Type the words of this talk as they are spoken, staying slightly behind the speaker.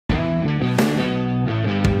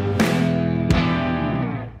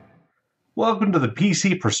Welcome to the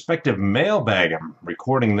PC Perspective Mailbag. I'm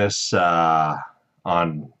recording this on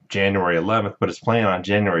January 11th, but it's playing on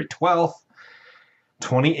January 12th,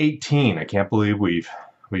 2018. I can't believe we've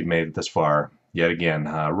made it this far yet again.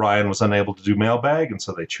 Ryan was unable to do Mailbag, and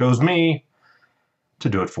so they chose me to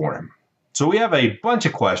do it for him. So we have a bunch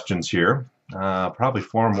of questions here, probably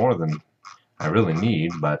far more than I really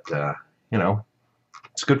need, but you know,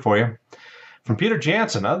 it's good for you. From Peter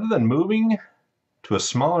Jansen, other than moving to a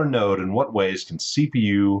smaller node, in what ways can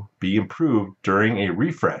CPU be improved during a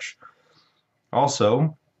refresh?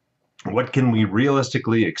 Also, what can we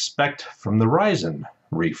realistically expect from the Ryzen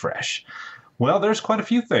refresh? Well, there's quite a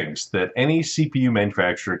few things that any CPU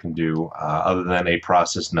manufacturer can do other than a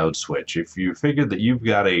process node switch. If you figure that you've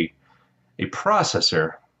got a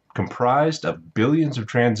processor comprised of billions of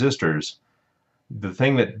transistors, the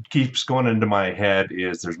thing that keeps going into my head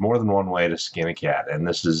is there's more than one way to skin a cat, and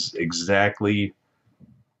this is exactly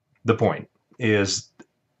the point. Is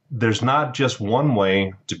there's not just one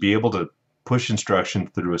way to be able to push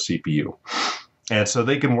instructions through a CPU. And so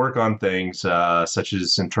they can work on things such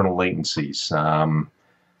as internal latencies.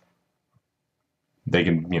 They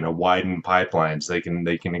can, widen pipelines. They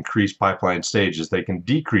can increase pipeline stages. They can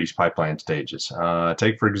decrease pipeline stages.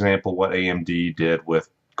 Take, for example, what AMD did with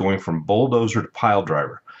going from bulldozer to pile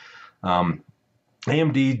driver.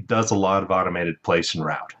 AMD does a lot of automated place and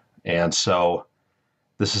route. And so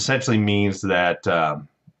this essentially means that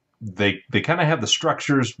they kind of have the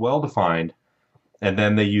structures well defined, and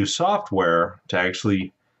then they use software to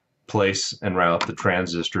actually place and route the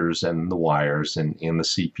transistors and the wires in the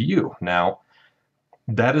CPU. Now,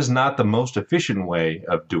 that is not the most efficient way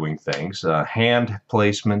of doing things. Hand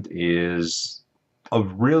placement is a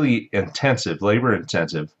really intensive, labor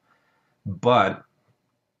intensive, but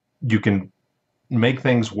you can make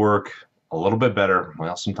things work a little bit better,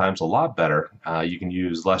 well, sometimes a lot better. You can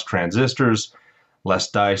use less transistors, less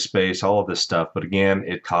die space, all of this stuff. But again,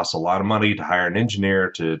 it costs a lot of money to hire an engineer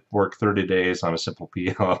to work 30 days on a simple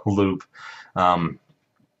PL loop.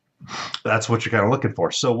 That's what you're kind of looking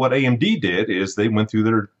for. So what AMD did is they went through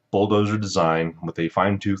their bulldozer design with a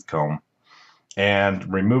fine-tooth comb and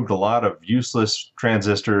removed a lot of useless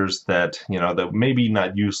transistors that maybe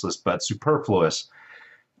not useless, but superfluous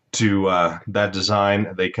to that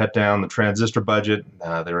design. They cut down the transistor budget.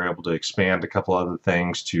 They were able to expand a couple other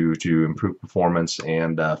things to improve performance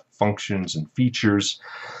and functions and features.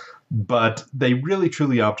 But they really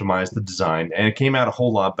truly optimized the design, and it came out a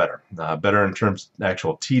whole lot better. Better in terms of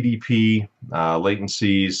actual TDP,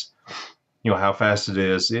 latencies, how fast it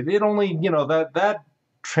is. It only, that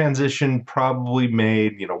transition probably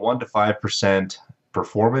made 1 to 5%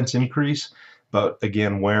 performance increase. But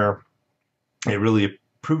again, where it really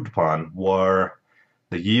improved upon were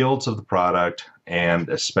the yields of the product, and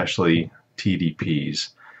especially TDPs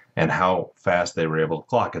and how fast they were able to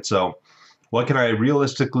clock it. So what can I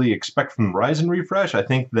realistically expect from the Ryzen refresh? I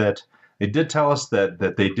think that they did tell us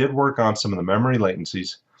that they did work on some of the memory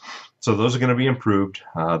latencies. So those are going to be improved.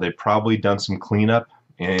 They've probably done some cleanup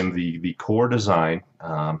in the core design,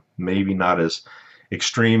 maybe not as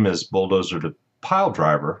extreme as bulldozer to pile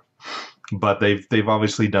driver, but they've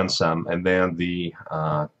obviously done some. And then the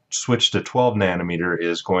switch to 12 nanometer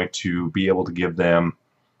is going to be able to give them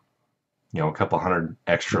a couple hundred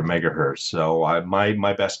extra megahertz. So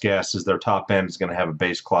my best guess is their top end is going to have a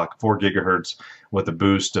base clock of 4 gigahertz with a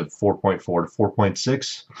boost of 4.4 to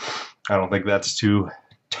 4.6. I don't think that's too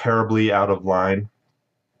terribly out of line,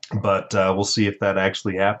 but we'll see if that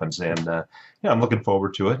actually happens. And I'm looking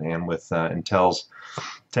forward to it. And with Intel's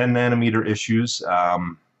 10 nanometer issues,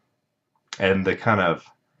 and the kind of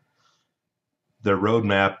their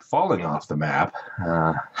roadmap falling off the map,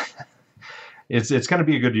 it's going to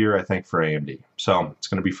be a good year, I think, for AMD. So it's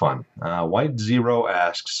going to be fun. White Zero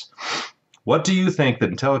asks, what do you think that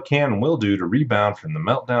Intel can and will do to rebound from the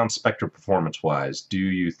Meltdown Spectre performance-wise? Do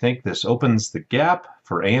you think this opens the gap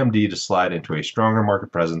for AMD to slide into a stronger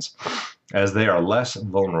market presence as they are less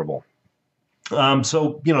vulnerable?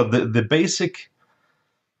 So the basic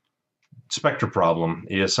Spectre problem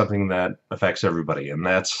is something that affects everybody, and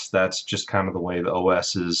that's just kind of the way the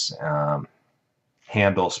OSs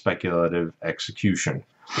handle speculative execution.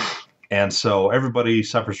 And so everybody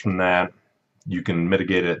suffers from that. You can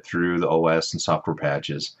mitigate it through the OS and software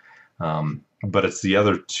patches. But it's the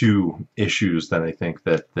other two issues that I think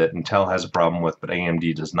that Intel has a problem with, but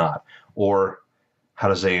AMD does not. Or how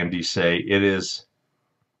does AMD say? It is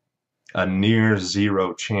a near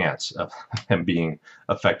zero chance of them being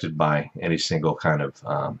affected by any single kind of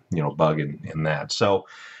bug in that. So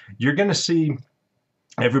you're going to see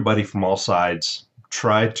everybody from all sides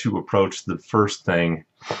try to approach the first thing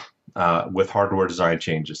with hardware design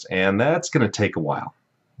changes, and that's going to take a while.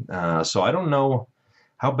 So I don't know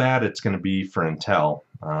how bad it's going to be for Intel,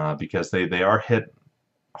 because they are hit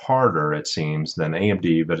harder, it seems, than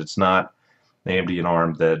AMD, but it's not AMD and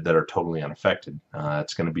ARM that are totally unaffected.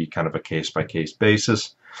 It's going to be kind of a case-by-case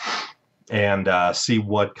basis, and see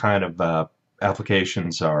what kind of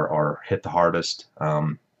applications are hit the hardest.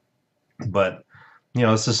 But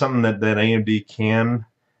this is something that AMD can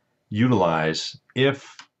utilize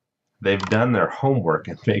if they've done their homework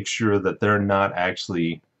and make sure that they're not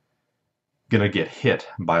actually going to get hit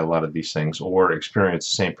by a lot of these things or experience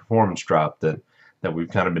the same performance drop that we've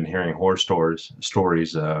kind of been hearing horror stories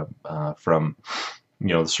from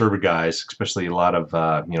the server guys, especially a lot of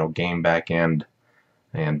game backend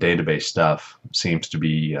and database stuff seems to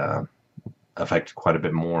be affected quite a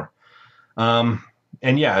bit more. And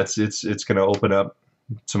yeah, it's going to open up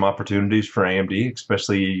some opportunities for AMD,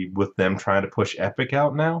 especially with them trying to push EPYC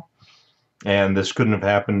out now. And this couldn't have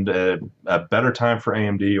happened at a better time for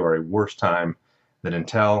AMD or a worse time than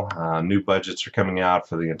Intel. New budgets are coming out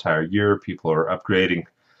for the entire year. People are upgrading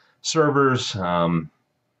servers.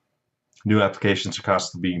 New applications are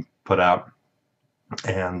constantly being put out.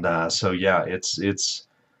 And so yeah, it's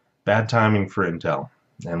bad timing for Intel.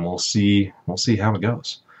 And we'll see how it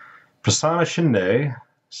goes. Prasanna Shinde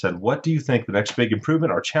said, what do you think the next big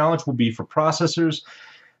improvement or challenge will be for processors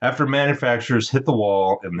after manufacturers hit the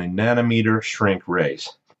wall in the nanometer shrink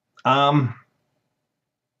race?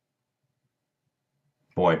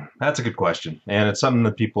 Boy, that's a good question. And it's something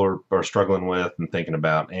that people are struggling with and thinking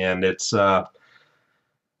about. And it's going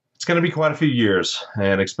to be quite a few years.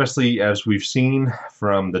 And especially as we've seen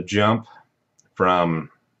from the jump from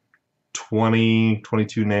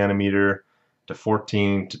 22 nanometer to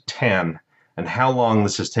 14 to 10, and how long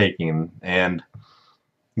this is taking. And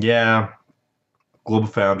yeah,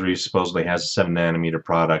 GlobalFoundries supposedly has a 7 nanometer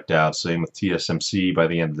product out, same with TSMC by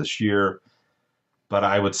the end of this year. But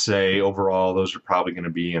I would say overall those are probably going to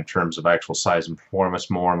be, in terms of actual size and performance,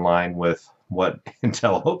 more in line with what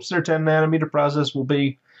Intel hopes their 10 nanometer process will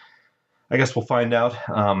be. I guess we'll find out.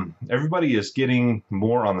 Everybody is getting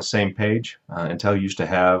more on the same page. Intel used to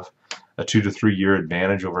have a 2 to 3 year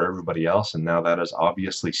advantage over everybody else, and now that has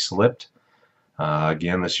obviously slipped.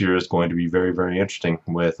 Again, this year is going to be very, very interesting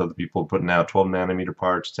with other people putting out 12 nanometer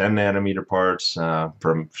parts, 10 nanometer parts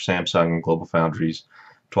from Samsung and GlobalFoundries.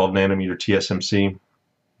 12 nanometer TSMC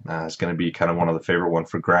is going to be kind of one of the favorite one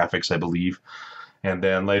for graphics, I believe. And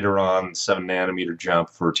then later on, 7 nanometer jump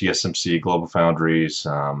for TSMC,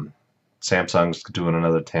 GlobalFoundries. Samsung's doing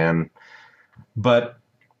another 10. But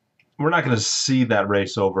we're not going to see that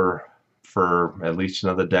race over for at least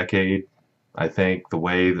another decade. I think the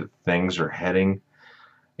way that things are heading,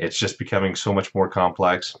 it's just becoming so much more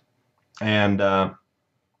complex. And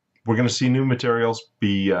we're going to see new materials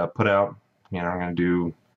be put out. I'm going to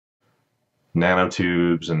do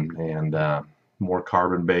nanotubes and more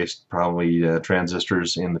carbon-based, probably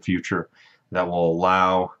transistors in the future that will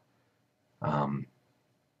allow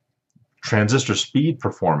transistor speed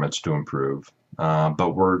performance to improve.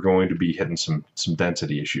 But we're going to be hitting some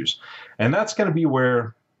density issues. And that's going to be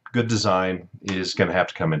where good design is going to have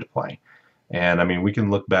to come into play. And I mean, we can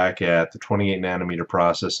look back at the 28 nanometer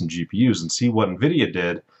process in GPUs and see what NVIDIA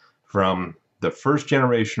did from the first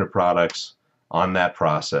generation of products on that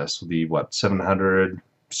process, the 700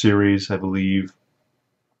 series, I believe.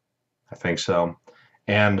 I think so.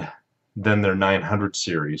 And then their 900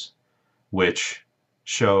 series, which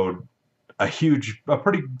showed a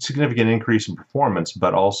pretty significant increase in performance,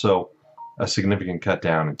 but also a significant cut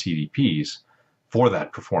down in TDPs for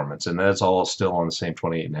that performance. And that's all still on the same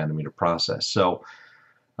 28 nanometer process. So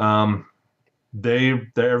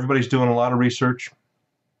everybody's doing a lot of research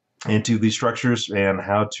into these structures and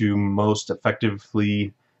how to most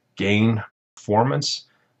effectively gain performance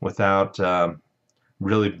without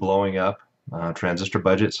really blowing up transistor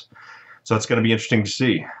budgets. So it's going to be interesting to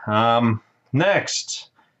see. Next,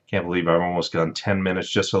 can't believe I've almost gone 10 minutes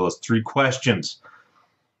just for those 3 questions.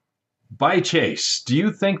 By Chase, do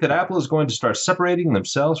you think that Apple is going to start separating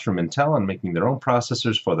themselves from Intel and making their own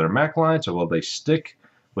processors for their Mac lines, or will they stick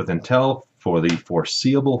with Intel for the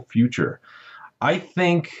foreseeable future? I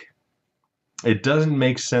think it doesn't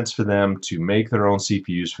make sense for them to make their own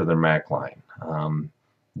CPUs for their Mac line.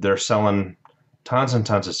 They're selling tons and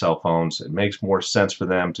tons of cell phones. It makes more sense for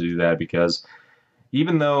them to do that because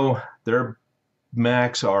even though their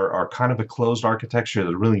Macs are kind of a closed architecture,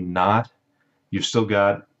 they're really not. You've still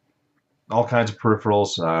got all kinds of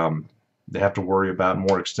peripherals. They have to worry about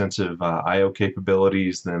more extensive I/O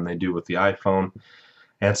capabilities than they do with the iPhone.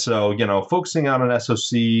 And so, focusing on an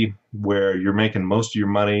SoC where you're making most of your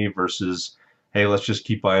money versus hey, let's just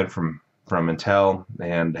keep buying from Intel,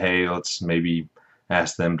 and hey, let's maybe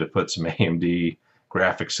ask them to put some AMD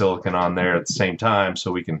graphic silicon on there at the same time,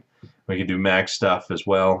 so we can do Mac stuff as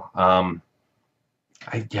well.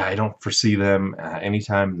 I don't foresee them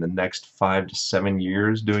anytime in the next 5 to 7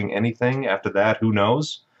 years doing anything. After that, who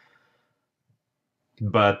knows?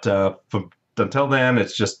 But until then,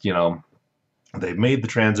 it's just, they've made the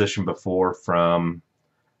transition before from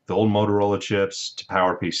the old Motorola chips to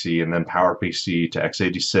PowerPC and then PowerPC to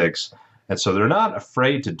x86. And so they're not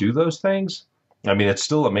afraid to do those things. I mean, it's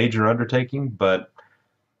still a major undertaking, but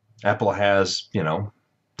Apple has,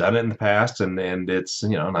 done it in the past, and it's,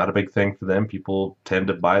 not a big thing for them. People tend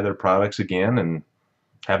to buy their products again and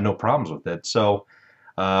have no problems with it. So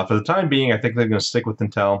for the time being, I think they're going to stick with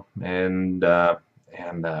Intel and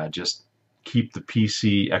just keep the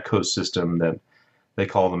PC ecosystem that they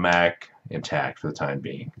call the Mac intact for the time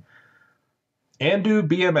being. Andu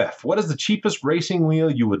BMF, what is the cheapest racing wheel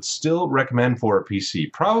you would still recommend for a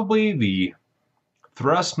PC? Probably the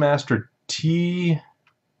Thrustmaster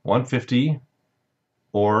T150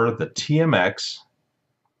 or the TMX,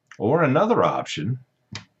 or another option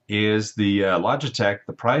is the Logitech.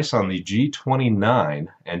 The price on the G29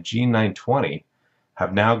 and G920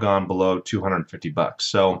 have now gone below $250.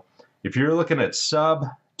 So if you're looking at sub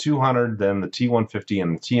 200, then the T150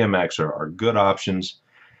 and the TMX are good options.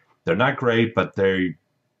 They're not great, but they're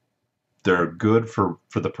good for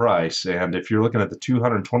the price. And if you're looking at the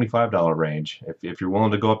 $225 range, if you're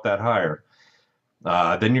willing to go up that higher,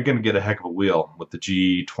 then you're going to get a heck of a wheel with the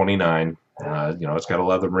G29. It's got a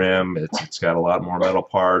leather rim. It's got a lot more metal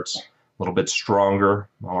parts, a little bit stronger,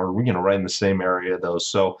 or right in the same area.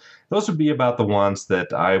 So those would be about the ones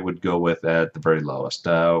that I would go with at the very lowest.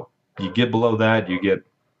 You get below that, you get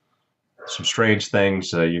some strange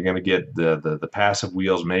things. You're going to get the passive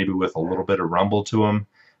wheels, maybe with a little bit of rumble to them,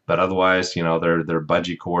 but otherwise, they're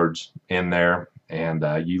bungee cords in there, and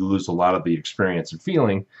you lose a lot of the experience and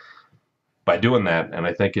feeling by doing that. And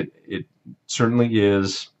I think it certainly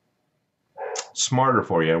is smarter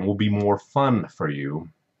for you and will be more fun for you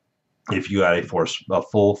if you got a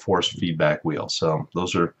full force feedback wheel. So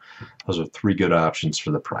those are 3 good options for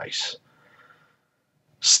the price.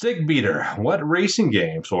 Stick Beater, what racing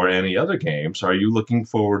games or any other games are you looking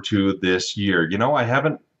forward to this year? I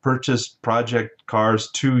haven't purchased Project Cars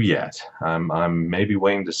 2 yet. I'm maybe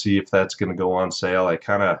waiting to see if that's going to go on sale. I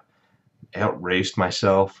kind of outraced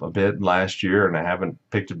myself a bit last year, and I haven't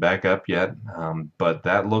picked it back up yet. But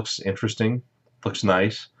that looks interesting. Looks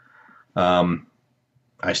nice.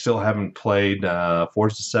 I still haven't played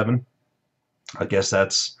Forza 7. I guess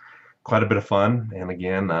that's quite a bit of fun, and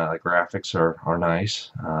again, the graphics are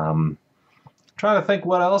nice. Trying to think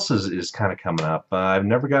what else is kind of coming up. I've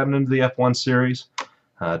never gotten into the F1 series.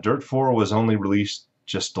 Dirt 4 was only released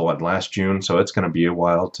just last June, so it's going to be a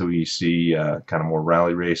while till we see kind of more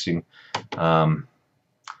rally racing. The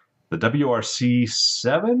WRC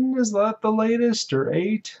 7, is that the latest, or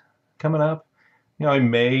 8 coming up? I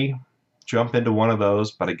may jump into one of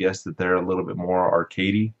those, but I guess that they're a little bit more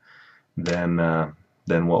arcadey than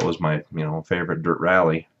what was my favorite dirt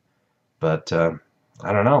rally. But I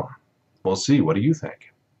don't know. We'll see. What do you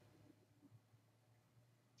think?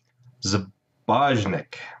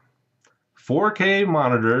 Zabajnik. 4K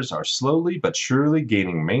monitors are slowly but surely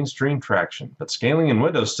gaining mainstream traction, but scaling in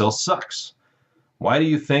Windows still sucks. Why do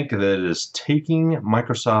you think that it is taking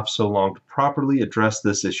Microsoft so long to properly address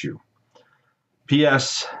this issue?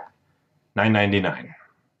 PS $9.99.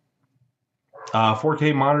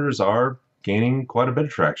 4K monitors are gaining quite a bit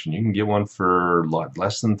of traction. You can get one for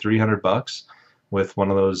less than $300 with one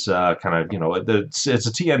of those kind of, it's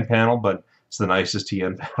a TN panel, but it's the nicest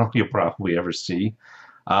TN panel you'll probably ever see.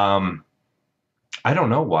 I don't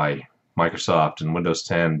know why Microsoft and Windows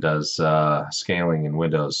 10 does scaling in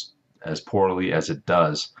Windows as poorly as it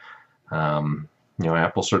does.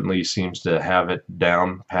 Apple certainly seems to have it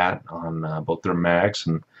down pat on both their Macs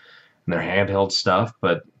and their handheld stuff,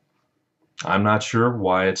 but I'm not sure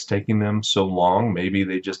why it's taking them so long. Maybe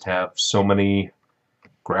they just have so many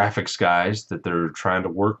graphics guys that they're trying to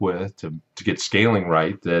work with to get scaling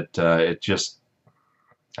right that it just,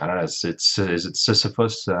 I don't know, is it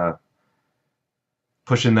Sisyphus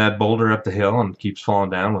pushing that boulder up the hill and keeps falling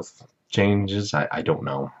down with changes? I don't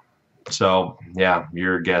know. So, yeah,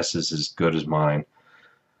 your guess is as good as mine.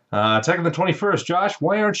 Attack of the 21st. Josh,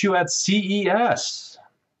 why aren't you at CES?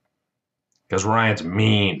 Because Ryan's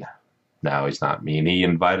mean. No, he's not mean. He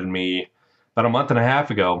invited me about a month and a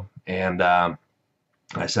half ago, and I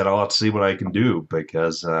said I'll have to see what I can do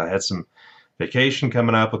because I had some vacation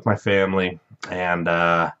coming up with my family, and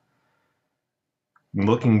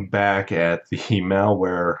looking back at the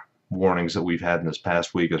malware warnings that we've had in this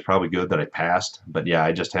past week. It's probably good that I passed. But yeah,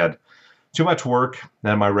 I just had too much work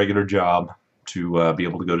at my regular job to be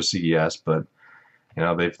able to go to CES. But you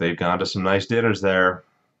know, they've gone to some nice dinners there,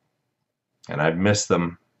 and I've missed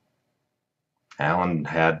them. Alan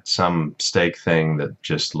had some steak thing that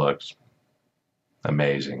just looked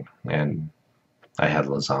amazing, and I had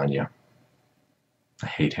lasagna. I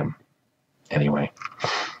hate him. Anyway.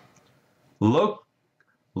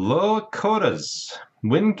 Locodas.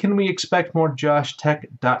 When can we expect more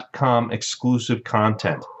JoshTech.com exclusive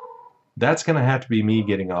content? That's going to have to be me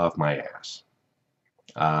getting off my ass.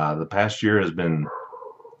 The past year has been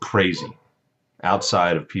crazy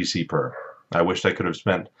outside of PCPer. I wished I could have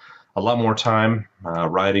spent a lot more time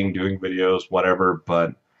writing, doing videos, whatever,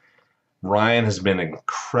 but Ryan has been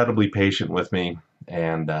incredibly patient with me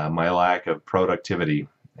and my lack of productivity,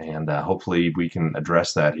 and hopefully we can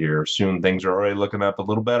address that here soon. Things are already looking up a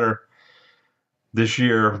little better this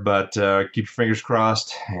year, but keep your fingers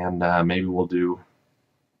crossed, and maybe we'll do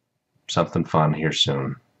something fun here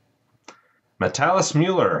soon. Metalis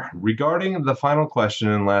Mueller, regarding the final question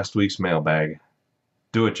in last week's mailbag,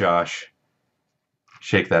 do it, Josh.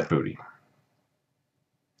 Shake that booty.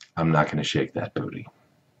 I'm not going to shake that booty.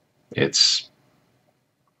 It's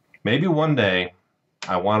maybe one day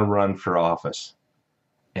I want to run for office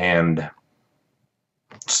and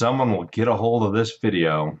someone will get a hold of this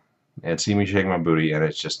video and see me shake my booty, and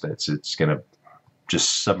it's going to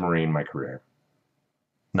just submarine my career.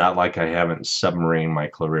 Not like I haven't submarined my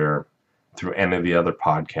career through any of the other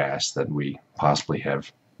podcasts that we possibly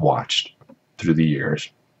have watched through the years.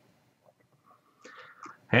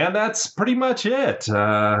 And that's pretty much it.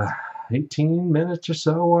 18 minutes or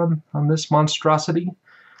so on this monstrosity.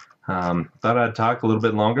 Thought I'd talk a little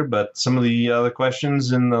bit longer, but some of the other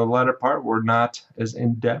questions in the latter part were not as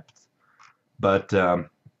in-depth. But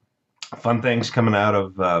fun things coming out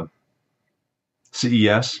of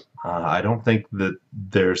CES. I don't think that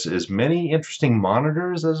there's as many interesting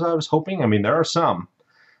monitors as I was hoping. I mean, there are some,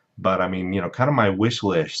 but I mean, you know, kind of my wish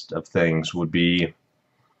list of things would be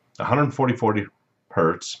 140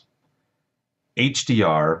 hertz,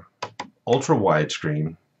 HDR, ultra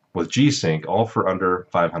widescreen with G-Sync, all for under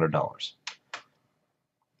 $500.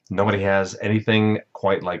 Nobody has anything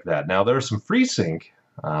quite like that. Now, there are some FreeSync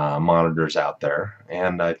monitors out there,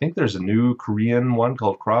 and I think there's a new Korean one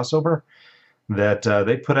called Crossover that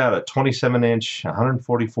they put out a 27-inch,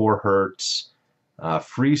 144 hertz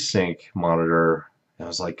FreeSync monitor. It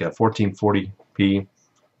was like a 1440p,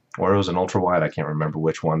 or it was an ultra wide. I can't remember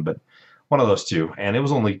which one, but one of those two. And it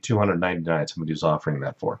was only $299. Somebody was offering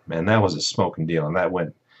that for, and that was a smoking deal. And that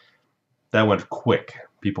went quick.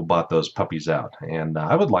 People bought those puppies out, and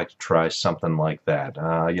I would like to try something like that.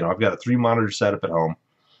 You know, I've got a 3-monitor setup at home.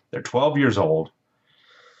 They're 12 years old.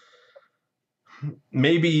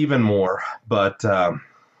 Maybe even more, but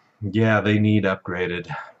yeah, they need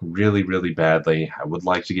upgraded really, really badly. I would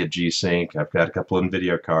like to get G-Sync. I've got a couple of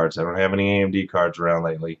NVIDIA cards. I don't have any AMD cards around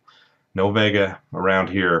lately. No Vega around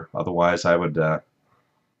here. Otherwise, I would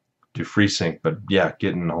do FreeSync. But yeah,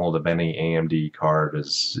 getting a hold of any AMD card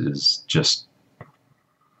is just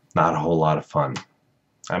not a whole lot of fun.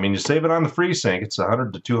 I mean, you save it on the FreeSync. It's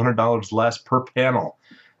 $100 to $200 less per panel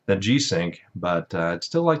than G-Sync, but I'd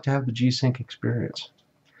still like to have the G-Sync experience.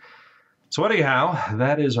 So anyhow,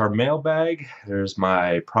 that is our mailbag. There's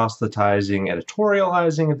my proselytizing,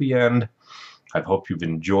 editorializing at the end. I hope you've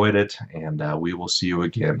enjoyed it, and we will see you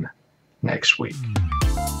again next week.